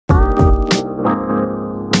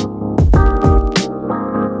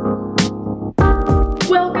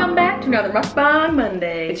another Mukbang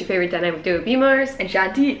Monday. It's your favorite dynamic duo, BMARSZ and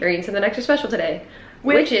Shanti. We're eating something extra special today,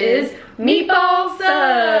 which is Meatball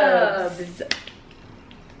Subs.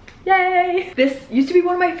 Yay! This used to be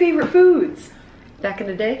one of my favorite foods. Back in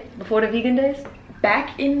the day, before the vegan days?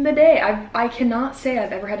 Back in the day. I cannot say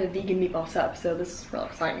I've ever had a vegan meatball sub, so this is real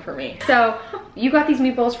exciting for me. So, you got these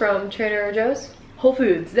meatballs from Trader Joe's? Whole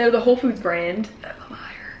Foods. They're the Whole Foods brand. I'm a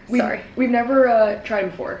liar. Sorry. We've never tried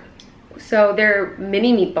them before. So, they're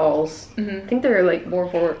mini meatballs. Mm-hmm. I think they're like more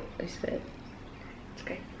for, I spit. It's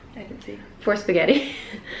okay. I didn't see. For spaghetti.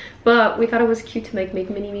 But we thought it was cute to make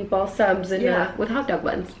mini meatball subs and with hot dog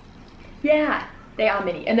buns. Yeah, they are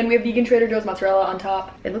mini. And then we have vegan Trader Joe's mozzarella on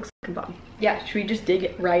top. It looks like a bomb. Yeah, should we just dig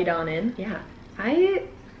it right on in? Yeah, I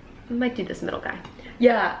might do this middle guy.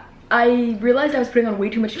 Yeah, I realized I was putting on way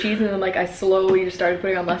too much cheese and then like I slowly just started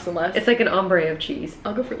putting on less and less. It's like an ombre of cheese.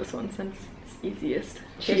 I'll go for this one since it's easiest.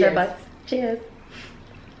 Cheers our butts. Cheers.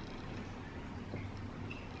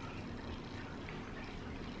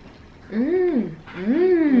 Mmm.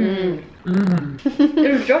 Mmm. Mmm.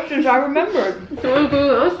 It was just as I remembered. What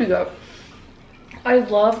else you got? I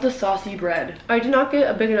love the saucy bread. I did not get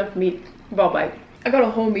a big enough meatball bite. I got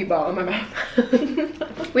a whole meatball in my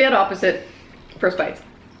mouth. We had opposite first bites.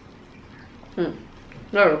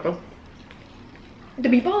 No, the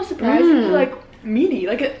meatball is surprisingly like meaty.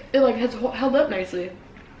 Like it like has held up nicely.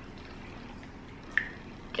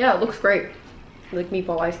 Yeah, it looks great. Like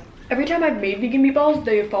meatball wise. Every time I've made vegan meatballs,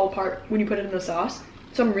 they fall apart when you put it in the sauce.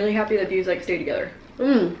 So I'm really happy that these like stay together.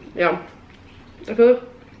 Yeah. I feel like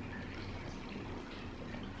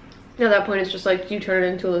at that point it's just like, do you turn it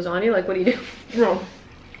into a lasagna? Like, what do you do? No.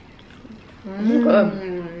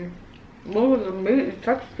 What was the meat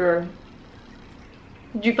texture?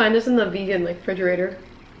 Did you find this in the vegan like refrigerator?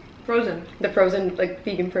 Frozen. The frozen like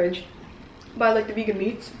vegan fridge? By like the vegan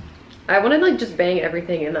meats. I want to like just bang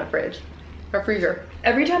everything in that fridge or freezer.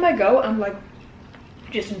 Every time I go, I'm like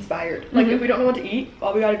just inspired. Like if we don't know what to eat,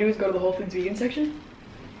 all we gotta do is go to the Whole Foods vegan section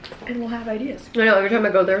and we'll have ideas. I know, every time I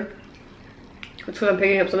go there, it's because I'm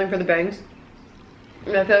picking up something for the bangs.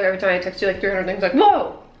 And I feel like every time I text you like 300 things, like,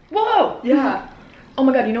 whoa, whoa. Yeah. Oh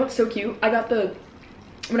my god, you know what's so cute? I got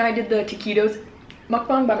when I did the taquitos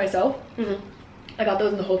mukbang by myself, I got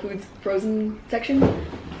those in the Whole Foods frozen section.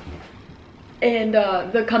 And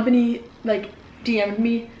the company like DM'd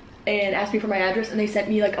me and asked me for my address, and they sent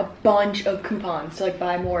me like a bunch of coupons to like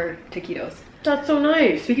buy more taquitos. That's so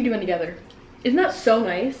nice. So we can do one together. Isn't that so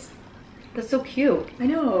nice? That's so cute. I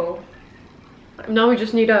know. Now we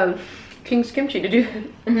just need King's Kimchi to do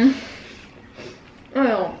it. I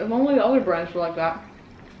know. If only the other brands were like that.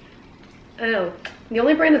 I know. The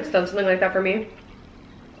only brand that's done something like that for me,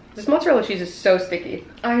 this mozzarella cheese is so sticky.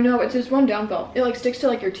 I know. It's just one downfall. It like sticks to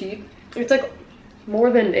like your teeth. It's like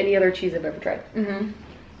more than any other cheese I've ever tried.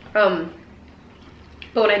 But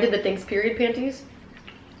when I did the Thanks Period panties,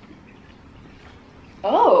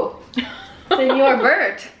 oh, Senor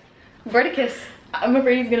Bert, Berticus. I'm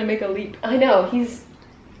afraid he's gonna make a leap. I know,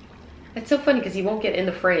 it's so funny because he won't get in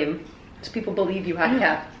the frame, so people believe you had a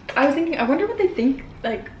cat. I was thinking, I wonder what they think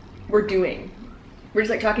like we're doing. We're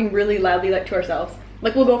just like talking really loudly like to ourselves.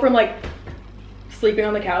 Like we'll go from like sleeping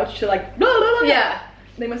on the couch to like blah, blah, blah. Yeah.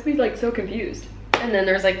 They must be like so confused. And then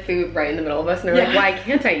there's like food right in the middle of us and they're like, why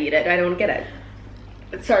can't I eat it? I don't get it.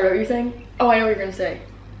 Sorry, what were you saying? Oh, I know what you're gonna say.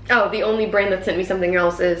 Oh, the only brand that sent me something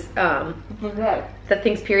else is the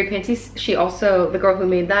Thanks Period panties. She also, the girl who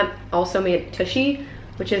made that, also made Tushy,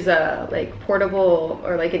 which is a like portable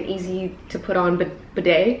or like an easy to put on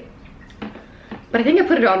bidet. But I think I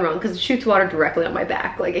put it on wrong because it shoots water directly on my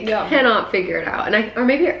back. Like I cannot figure it out. And or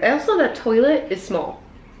maybe also that toilet is small.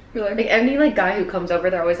 Really? Like any like guy who comes over,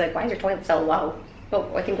 they're always like, why is your toilet so low?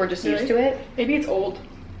 Oh, I think we're just used to it. Maybe it's old.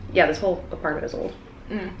 Yeah, this whole apartment is old.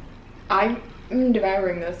 I'm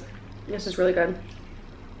devouring this. This is really good.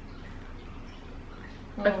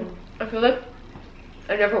 I feel like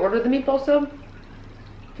I never ordered the meatball sub.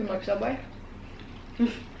 From like Subway?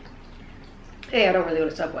 Hey, I don't really go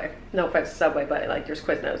to Subway. No offense to Subway, but like there's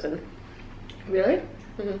Quiznos and... Really?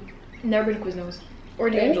 Never been to Quiznos. Or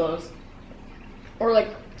D'Angelo's. Or like...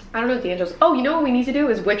 I don't know what D'Angelo's... Oh, you know what we need to do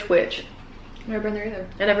is Which. Never been there either.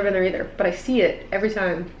 I've never been there either, but I see it every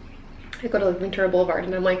time I go to like Ventura Boulevard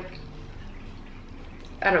and I'm like...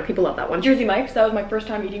 I don't know, people love that one. Jersey Mike's, that was my first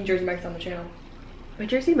time eating Jersey Mike's on the channel. My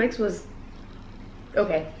Jersey Mike's was...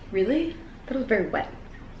 okay. Really? I thought it was very wet.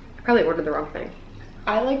 I probably ordered the wrong thing.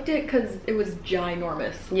 I liked it because it was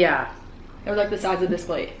ginormous. Yeah. It was like the size of this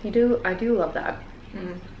plate. I do love that.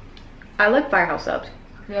 I like Firehouse subs.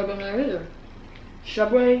 Never been there either.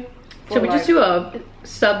 Subway. Should we just do a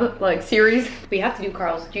sub like series? We have to do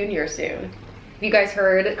Carl's Jr. soon. If you guys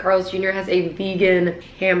heard, Carl's Jr. has a vegan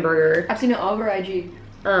hamburger. I've seen it all over IG.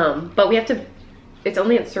 But we have to, it's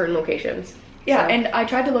only at certain locations. Yeah, so. And I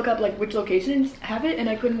tried to look up like which locations have it, and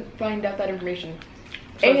I couldn't find out that information.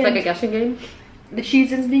 So it's like a guessing game? The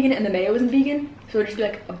cheese isn't vegan and the mayo isn't vegan, so it'd just be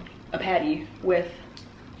like a patty with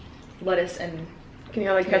lettuce and... Can you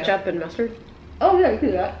have like ketchup and mustard? Oh yeah, you can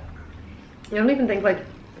do that. I don't even think like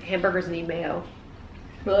hamburgers need mayo.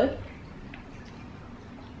 Really?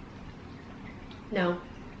 No,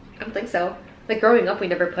 I don't think so. Like growing up, we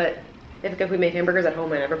never put, if we made hamburgers at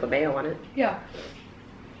home, I never put mayo on it. Yeah.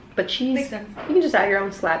 But cheese, makes sense. You can just add your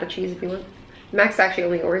own slat of cheese if you want. Max actually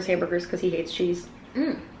only orders hamburgers because he hates cheese.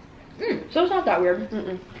 So it's not that weird.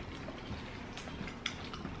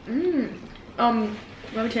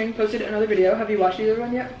 Mommy Chang posted another video. Have you watched either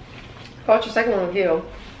one yet? I watched the second one with you.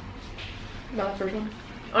 Not the first one.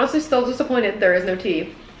 Honestly, still disappointed there is no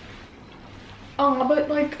tea. Oh, but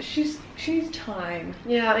like she's time.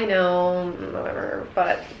 Yeah, I know, whatever,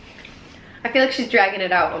 but I feel like she's dragging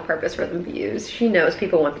it out on purpose for the views. She knows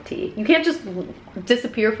people want the tea. You can't just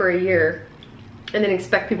disappear for a year and then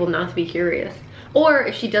expect people not to be curious. Or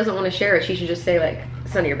if she doesn't want to share it, she should just say like,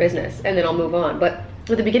 it's none of your business, and then I'll move on. But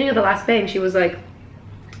at the beginning of the last bang, she was like,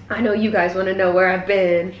 I know you guys want to know where I've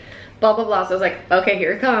been, blah, blah, blah. So I was like, okay,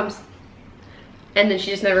 here it comes. And then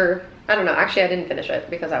she just never, I don't know. Actually, I didn't finish it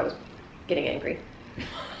because I was getting angry.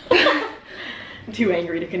 Too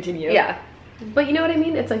angry to continue. Yeah. But you know what I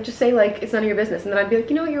mean? It's like, just say like, it's none of your business. And then I'd be like,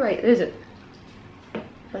 you know what, you're right, it isn't.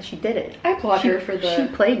 But she did it. I applaud her for the... She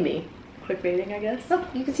played me. Clickbaiting, I guess. Oh,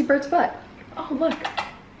 you can see Bert's butt. Oh, look.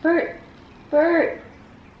 Bert. Bert.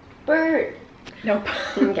 Bert. Nope.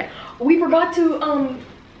 Okay. We forgot to,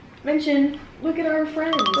 mention, look at our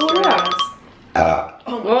friends. Oh, yeah.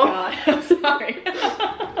 Oh my god. I'm sorry.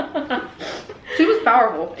 She was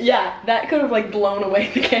powerful. Yeah, that could have like blown away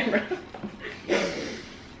the camera.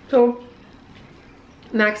 So,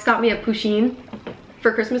 Max got me a poutine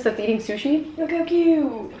for Christmas that's eating sushi. Look how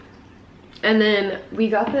cute. And then we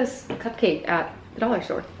got this cupcake at the dollar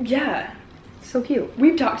store. Yeah. So cute.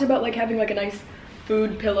 We've talked about like having like a nice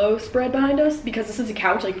food pillow spread behind us because this is a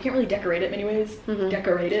couch, like you can't really decorate it in many ways.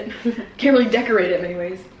 Decorate it. Can't really decorate it in many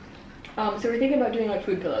ways. So we're thinking about doing like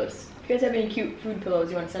food pillows. If you guys have any cute food pillows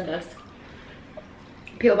you want to send us.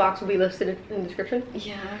 P.O. box will be listed in the description.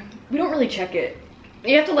 Yeah. We don't really check it.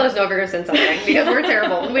 You have to let us know if you're gonna send something because we're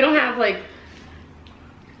terrible. We don't have like,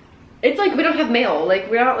 it's like we don't have mail.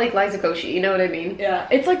 Like we're not like Liza Koshy, you know what I mean? Yeah.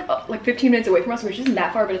 It's like 15 minutes away from us, which isn't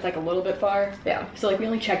that far, but it's like a little bit far. Yeah. So like we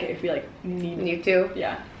only check it if we like need to.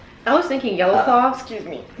 Yeah. I was thinking Yellow Claw. Excuse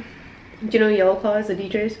me. Do you know Yellow Claw is the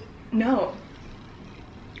DJs? No.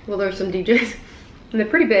 Well, there's some DJs, and they're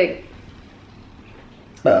pretty big.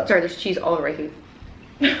 Sorry, there's cheese all over my tooth.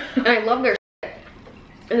 And I love their shit.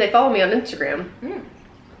 And they follow me on Instagram. And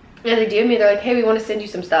they DM me, they're like, hey, we want to send you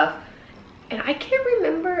some stuff. And I can't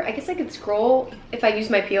remember, I guess I could scroll if I use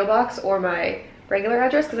my P.O. box or my regular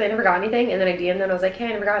address because I never got anything. And then I DM'd them, I was like, hey, I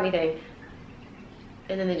never got anything.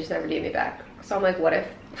 And then they just never DM'd me back. So I'm like, what if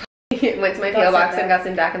it went to my P.O. box and got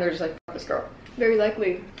sent back and they're just like, fuck this girl. Very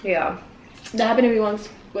likely. Yeah. That happened to me once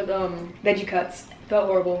with veggie cuts. Felt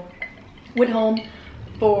horrible. Went home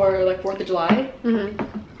for like 4th of July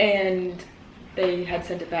and they had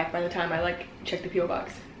sent it back by the time I like checked the P.O.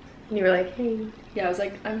 box. And you were like, hey. Yeah, I was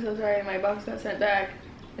like, I'm so sorry, my box got sent back.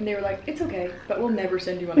 And they were like, it's okay, but we'll never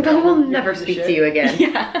send you one. But we'll never speak to you again.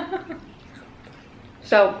 Yeah.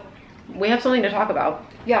 So, we have something to talk about.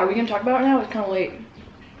 Yeah, are we gonna talk about it now? It's kind of late.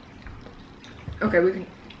 Okay,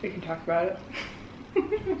 we can talk about it.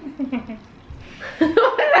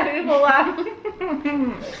 People laugh.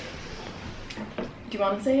 Do you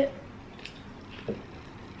want to say it?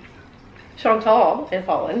 Chantal and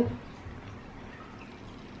Colin.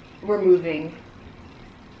 We're moving.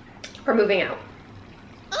 We're moving out.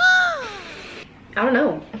 I don't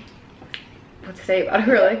know what to say about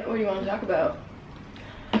it, really. What do you want to talk about?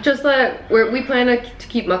 Just that we plan to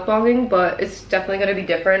keep mukbanging, but it's definitely going to be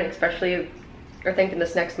different, especially I think in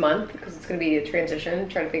this next month, because it's going to be a transition,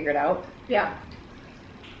 trying to figure it out. Yeah.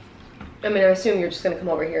 I mean, I assume you're just going to come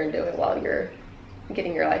over here and do it while you're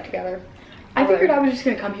getting your life together. I figured I was just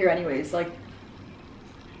going to come here anyways. Like,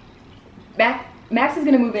 Max is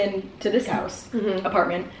going to move in to this house,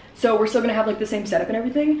 apartment, so we're still going to have like the same setup and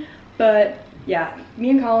everything. But yeah, me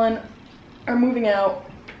and Colin are moving out.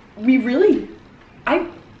 We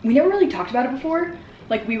never really talked about it before.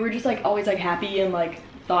 Like, we were just like always like happy and like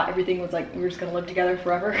thought everything was like we were just gonna live together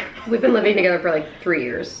forever. We've been living together for like 3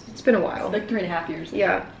 years. It's been a while. Like 3.5 years.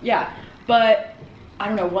 Yeah. Yeah. But I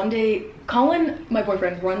don't know, one day Colin, my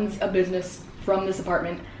boyfriend, runs a business from this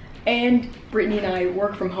apartment, and Brittany and I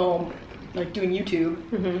work from home like doing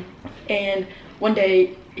YouTube, and one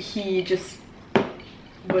day he just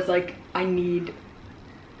was like, I need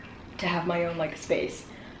to have my own like space,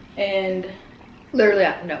 and literally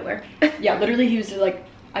out of nowhere. Yeah, literally he was just like,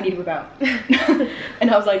 I need to move out. And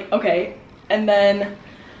I was like, okay. And then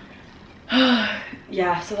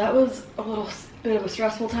yeah, so that was a little bit of a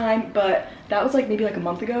stressful time, but that was like maybe like a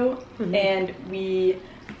month ago, and we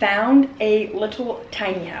found a little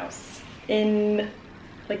tiny house in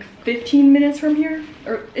like 15 minutes from here,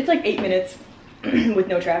 or it's like 8 minutes with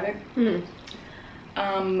no traffic.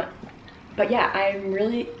 But yeah, I'm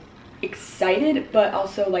really excited, but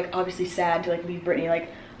also like obviously sad to like leave Brittany. Like,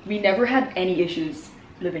 we never had any issues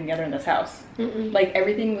living together in this house. Like,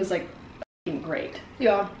 everything was like great.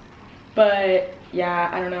 Yeah. But yeah,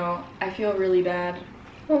 I don't know, I feel really bad.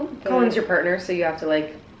 Well, Colin's your partner, so you have to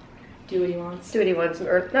like do what he wants. Do what he wants,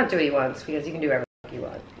 or not do what he wants, because you can do everything you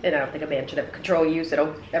want. And I don't think a man should ever control you, so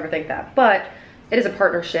don't ever think that. But it is a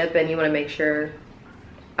partnership, and you want to make sure.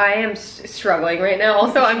 I am struggling right now.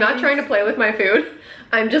 Also, I'm not trying to play with my food.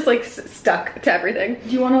 I'm just like stuck to everything. Do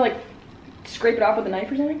you want to like scrape it off with a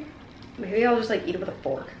knife or something? Maybe I'll just like eat it with a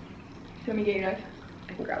fork. Do you want me to get your knife?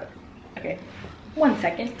 I can grab it. Okay. 1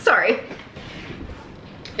 second. Sorry.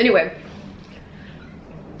 Anyway.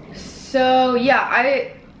 So yeah,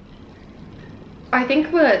 I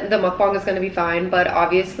think the mukbang is gonna be fine, but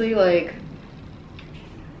obviously like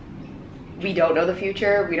we don't know the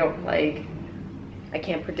future. We don't like, I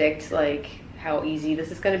can't predict like how easy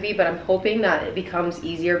this is gonna be, but I'm hoping that it becomes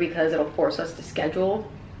easier because it'll force us to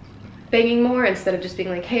schedule banging more instead of just being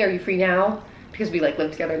like, hey, are you free now? Because we like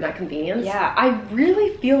live together in that convenience. Yeah, I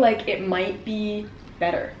really feel like it might be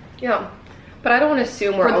better. Yeah, but I don't want to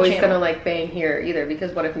assume we're always gonna like bang here either,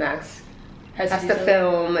 because what if Max has to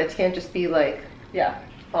film? It can't just be like, yeah,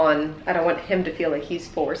 on. I don't want him to feel like he's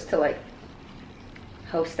forced to like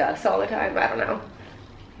host us all the time. I don't know.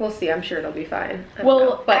 We'll see. I'm sure it'll be fine.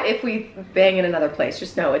 Well, but if we bang in another place,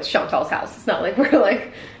 just know it's Chantal's house. It's not like we're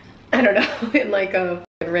like, I don't know, in like a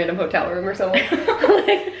random hotel room or something.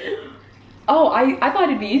 Like, oh, I thought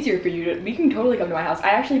it'd be easier for you to, we can totally come to my house. I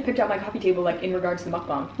actually picked out my coffee table like in regards to the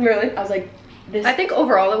mukbang. Really? I was like, this. I think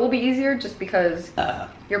overall it will be easier just because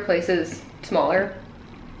your place is smaller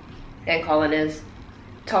and Colin is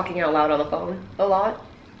talking out loud on the phone a lot.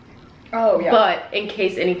 Oh, yeah. But in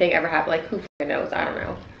case anything ever happened, like who f***ing knows, I don't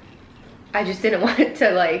know. I just didn't want it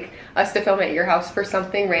to like us to film at your house for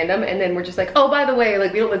something random, and then we're just like, oh, by the way,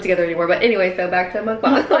 like we don't live together anymore. But anyway, so back to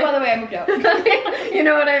mukbang. Oh, by the way, I moved out. You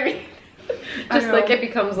know what I mean? Just like it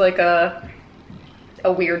becomes like a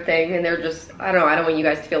weird thing, and they're just, I don't know, I don't want you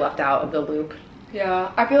guys to feel left out of the loop.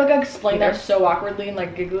 Yeah, I feel like I explained that so awkwardly and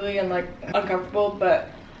like giggly and like uncomfortable, but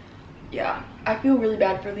yeah, I feel really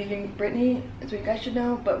bad for leaving Brittany, as you guys should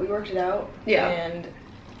know, but we worked it out. Yeah. And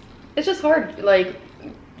it's just hard, like,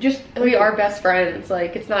 just, we are best friends,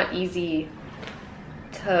 like, it's not easy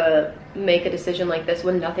to make a decision like this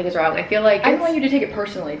when nothing is wrong. I feel like I don't want you to take it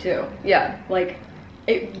personally, too. Yeah. Like,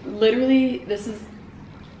 it literally, this is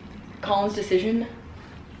Colin's decision,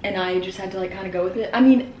 and I just had to, like, kind of go with it. I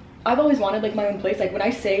mean, I've always wanted, like, my own place. Like, when I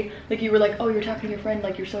say, like, you were like, oh, you're talking to your friend,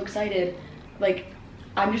 like, you're so excited. Like,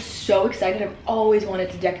 I'm just so excited. I've always wanted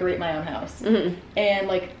to decorate my own house. And,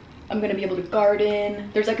 like, I'm gonna be able to garden.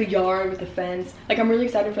 There's, like, a yard with a fence. Like, I'm really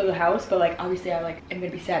excited for the house, but, like, obviously I, like, am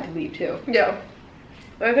gonna be sad to leave, too. Yeah.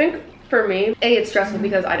 I think for me, it's stressful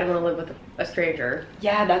because I don't want to live with a stranger.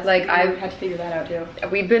 Yeah, that's like, I've had to figure that out too.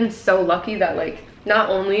 We've been so lucky that like not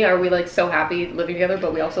only are we like so happy living together,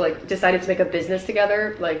 but we also like decided to make a business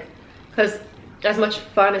together. Like, because as much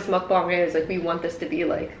fun as mukbang is, like we want this to be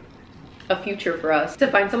like a future for us. To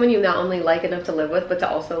find someone you not only like enough to live with, but to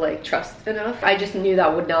also like trust enough. I just knew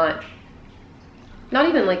that would not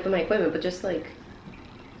even like my equipment, but just like,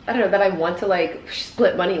 I don't know, that I want to like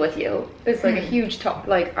split money with you. It's like a huge talk.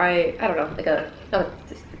 Like I don't know, like not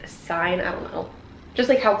a sign. I don't know, just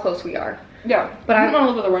like how close we are. Yeah, but I don't want to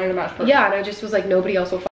live with a random ass person. Yeah, and I just was like, nobody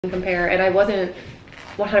else will fucking compare. And I wasn't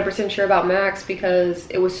 100% sure about Max because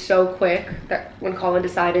it was so quick that when Colin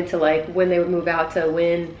decided to like when they would move out to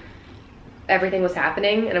when everything was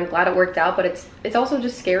happening. And I'm glad it worked out, but it's also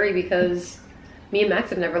just scary because me and Max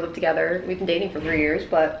have never lived together. We've been dating for 3 years,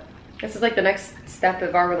 but this is like the next step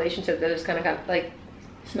of our relationship that just kind of got like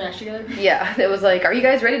smashed together. Yeah, it was like, are you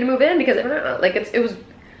guys ready to move in? Because like it was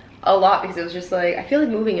a lot, because it was just like, I feel like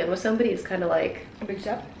moving in with somebody is kind of like a big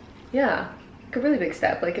step. Yeah, like a really big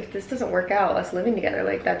step. Like if this doesn't work out, us living together,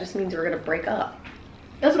 like that just means we're gonna break up.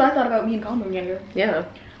 That's what I thought about me and Colin moving in here. Yeah,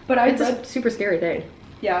 but it's a super scary thing.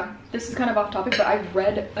 Yeah, this is kind of off topic, but I've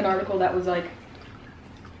read an article that was like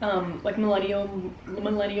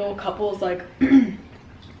millennial couples like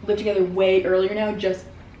live together way earlier now, just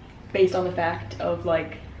based on the fact of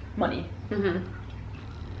like money. Mm-hmm.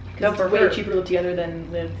 Because it's way cheaper to live together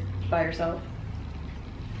than live by yourself.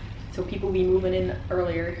 So people be moving in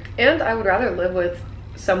earlier. And I would rather live with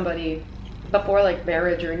somebody before like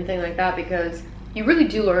marriage or anything like that, because you really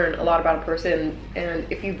do learn a lot about a person, and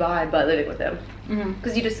if you vibe by living with them.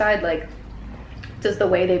 Because you decide, like, does the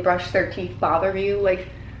way they brush their teeth bother you? Like,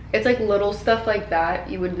 it's like little stuff like that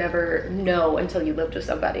you would never know until you lived with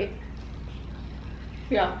somebody.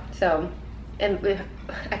 Yeah. So, and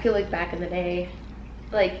I feel like back in the day,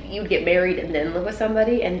 like, you'd get married and then live with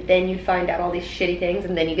somebody, and then you'd find out all these shitty things,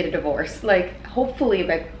 and then you get a divorce. Like, hopefully,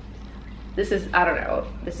 like, this is, I don't know,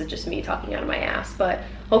 this is just me talking out of my ass, but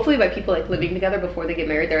hopefully by people, like, living together before they get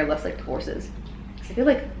married, there are less, like, divorces. Because I feel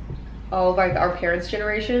like all of, like, our parents'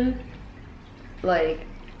 generation, like,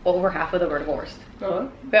 over half of them are divorced.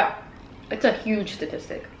 Yeah. It's a huge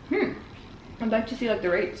statistic. I'd like to see, like, the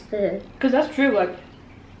rates. Because that's true, like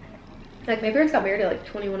my parents got married at, like,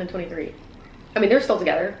 21 and 23. I mean, they're still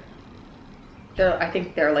together. I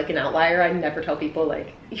think they're like an outlier. I never tell people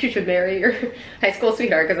like you should marry your high school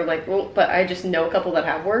sweetheart, because I'm like, well, but I just know a couple that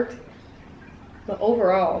have worked. But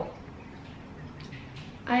overall,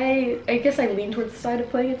 I guess I lean towards the side of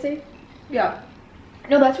playing it safe. Yeah.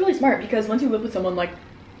 No, that's really smart, because once you live with someone, like,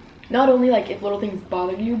 not only like if little things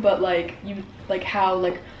bother you, but like you like how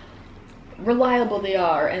like reliable they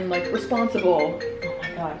are and like responsible. Oh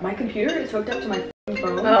my god, my computer is hooked up to my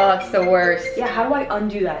phone. Oh, it's the worst. Yeah, how do I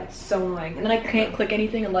undo that? It's so annoying. And then I can't click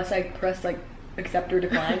anything unless I press like accept or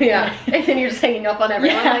decline. Yeah, and then you're just hanging up on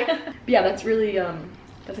everyone. Yeah. Like, yeah, that's really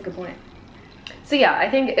that's a good point. So yeah, I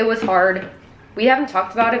think it was hard. We haven't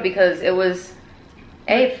talked about it because it was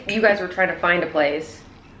if you guys were trying to find a place.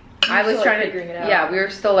 I was trying to figuring it out. Yeah, we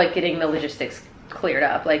were still like getting the logistics cleared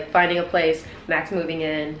up, like finding a place, Max moving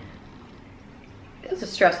in. It was a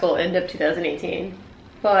stressful end of 2018,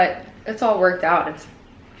 but it's all worked out. It's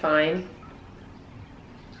fine,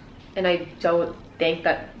 and I don't think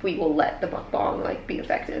that we will let the mukbang like be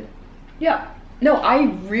affected. Yeah. No, I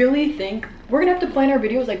really think we're gonna have to plan our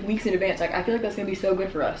videos like weeks in advance. Like, I feel like that's gonna be so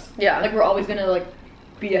good for us. Yeah. Like, we're always gonna like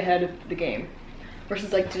be ahead of the game,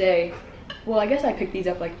 versus like today. Well, I guess I picked these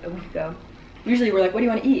up like a week ago. Usually we're like, what do you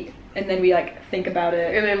want to eat? And then we like think about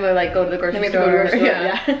it. And then we like go to the grocery store. Go to the grocery store.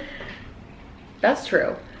 Yeah. That's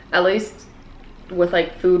true. At least with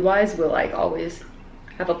like food wise, we'll like always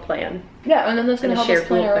have a plan. Yeah, and then that's gonna And a help us shared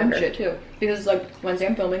plan our own better. shit too. Because like Wednesday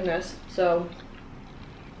I'm filming this, so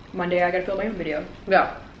Monday I gotta film my own video.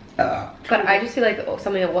 Yeah. But I just feel like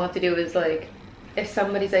something that we'll have to do is like, if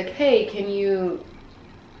somebody's like, hey, can you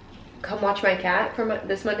come watch my cat for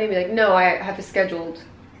this Monday? Be like, no, I have I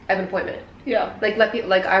have an appointment. Yeah. Like let people,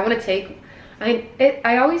 like I want to take,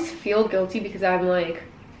 I always feel guilty because I'm like,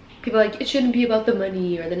 people are like, it shouldn't be about the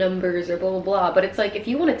money or the numbers or blah blah blah, but it's like, if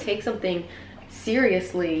you want to take something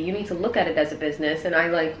seriously, you need to look at it as a business, and I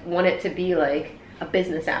like want it to be like a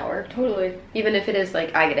business hour. Totally. Even if it is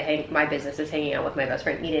like I get to my business is hanging out with my best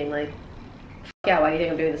friend eating, like, yeah, why do you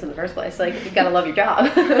think I'm doing this in the first place? Like, you gotta love your job.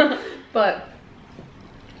 But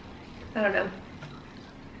I don't know.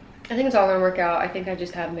 I think it's all gonna work out. I think I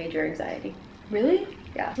just have major anxiety. Really?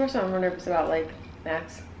 Yeah, more so I'm more nervous about like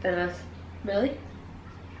Max than us. Really?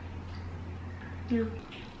 Yeah.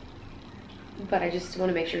 But I just want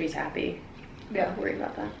to make sure he's happy. Yeah. I'm worried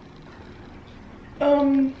about that.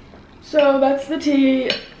 So that's the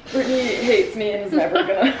tea. Brittany hates me and is never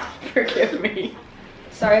gonna forgive me.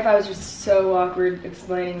 Sorry if I was just so awkward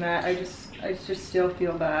explaining that. I just still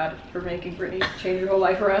feel bad for making Brittany change her whole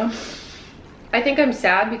life around. I think I'm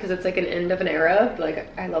sad because it's like an end of an era.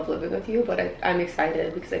 Like, I love living with you, but I'm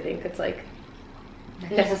excited because I think it's like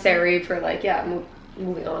necessary for like, yeah,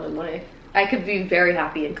 moving on in life. I could be very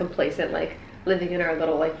happy and complacent, like living in our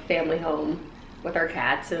little like family home with our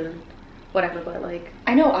cats and whatever, but like,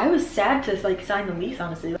 I know, I was sad to like sign the lease,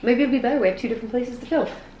 honestly. maybe it'd be better. We have 2 different places to film.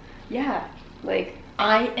 Yeah. Like,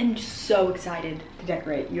 I am so excited to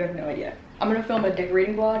decorate. You have no idea. I'm gonna film a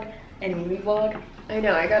decorating vlog and a movie vlog. I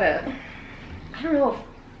know, I don't know if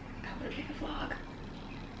I want to make a vlog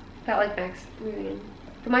about like Max moving in.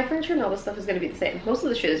 But my furniture and all this stuff is gonna be the same. Most of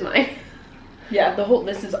the shit is mine. Yeah,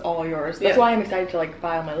 this is all yours. That's why I'm excited to like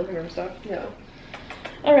buy all my living room stuff. Yeah.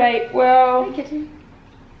 All right, well. Hey, kitten.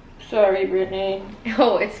 Sorry, Brittany.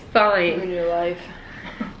 Oh, it's fine. In your life.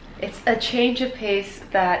 It's a change of pace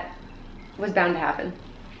that was bound to happen.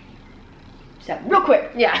 So, real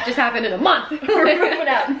quick. Yeah, it just happened in a month. We're moving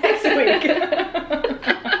out next week.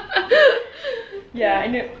 Yeah, I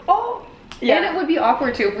knew. Oh. Yeah. And it would be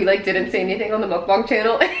awkward too if we like didn't say anything on the mukbang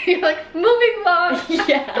channel. You're like, moving vlog.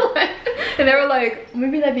 Yeah. And they were like,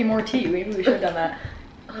 maybe that'd be more tea. Maybe we should have done that.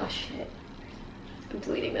 Oh shit. I'm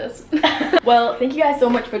deleting this. Well, thank you guys so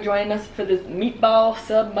much for joining us for this Meatball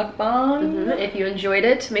Sub Mukbang. If you enjoyed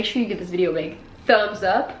it, make sure you give this video a big thumbs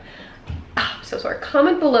up. I'm so sorry.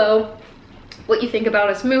 Comment below what you think about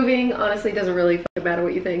us moving. Honestly, it doesn't really matter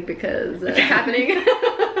what you think because it's happening.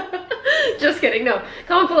 Just kidding. No.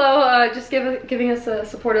 Comment below, just giving us a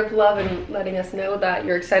supportive love and letting us know that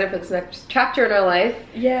you're excited for this next chapter in our life.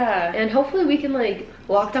 Yeah. And hopefully we can like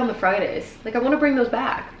lock down the Fridays. Like I want to bring those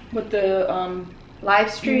back. With the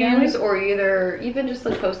live streams or even just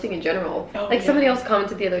like posting in general. Oh, like somebody else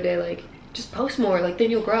commented the other day like, just post more, like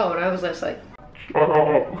then you'll grow. And I was just like, shut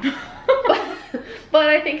up. But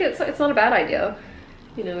I think it's not a bad idea.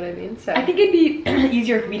 You know what I mean? So I think it'd be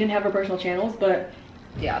easier if we didn't have our personal channels, but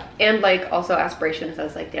yeah. And like also aspirations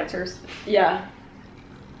as like dancers. Yeah.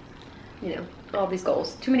 You know, all these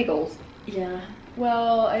goals. Too many goals. Yeah.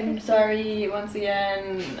 Well, I'm sorry once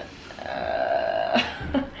again.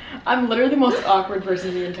 I'm literally the most awkward person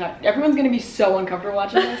in the entire. Everyone's gonna be so uncomfortable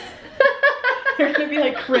watching this. They're gonna be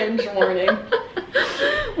like cringe warning.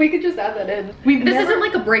 We could just add that in. This isn't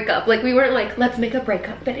like a breakup. Like we weren't like, let's make a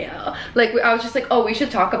breakup video. Like I was just like, oh, we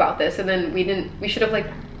should talk about this, and then we should have like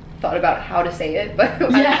thought about how to say it, but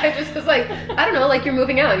yeah. I just was like, I don't know, like you're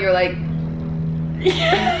moving out, and you're like,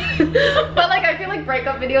 yeah. But like I feel like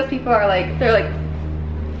breakup videos, people are like, they're like,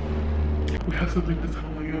 we have something to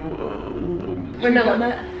tell you. We're not on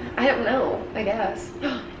that. I don't know. I guess.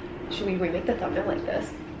 Should we remake the thumbnail like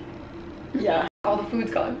this? Yeah. All the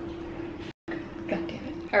food's gone. God damn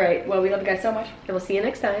it. All right. Well, we love you guys so much, and we'll see you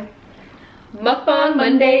next time. Mukbang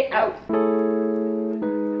Monday out.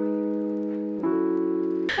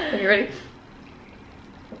 Are you ready?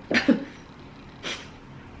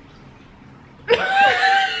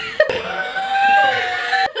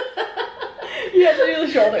 You have to do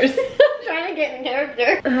the shoulders. I'm trying to get in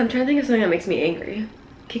character. I'm trying to think of something that makes me angry.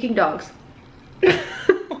 Kicking dogs.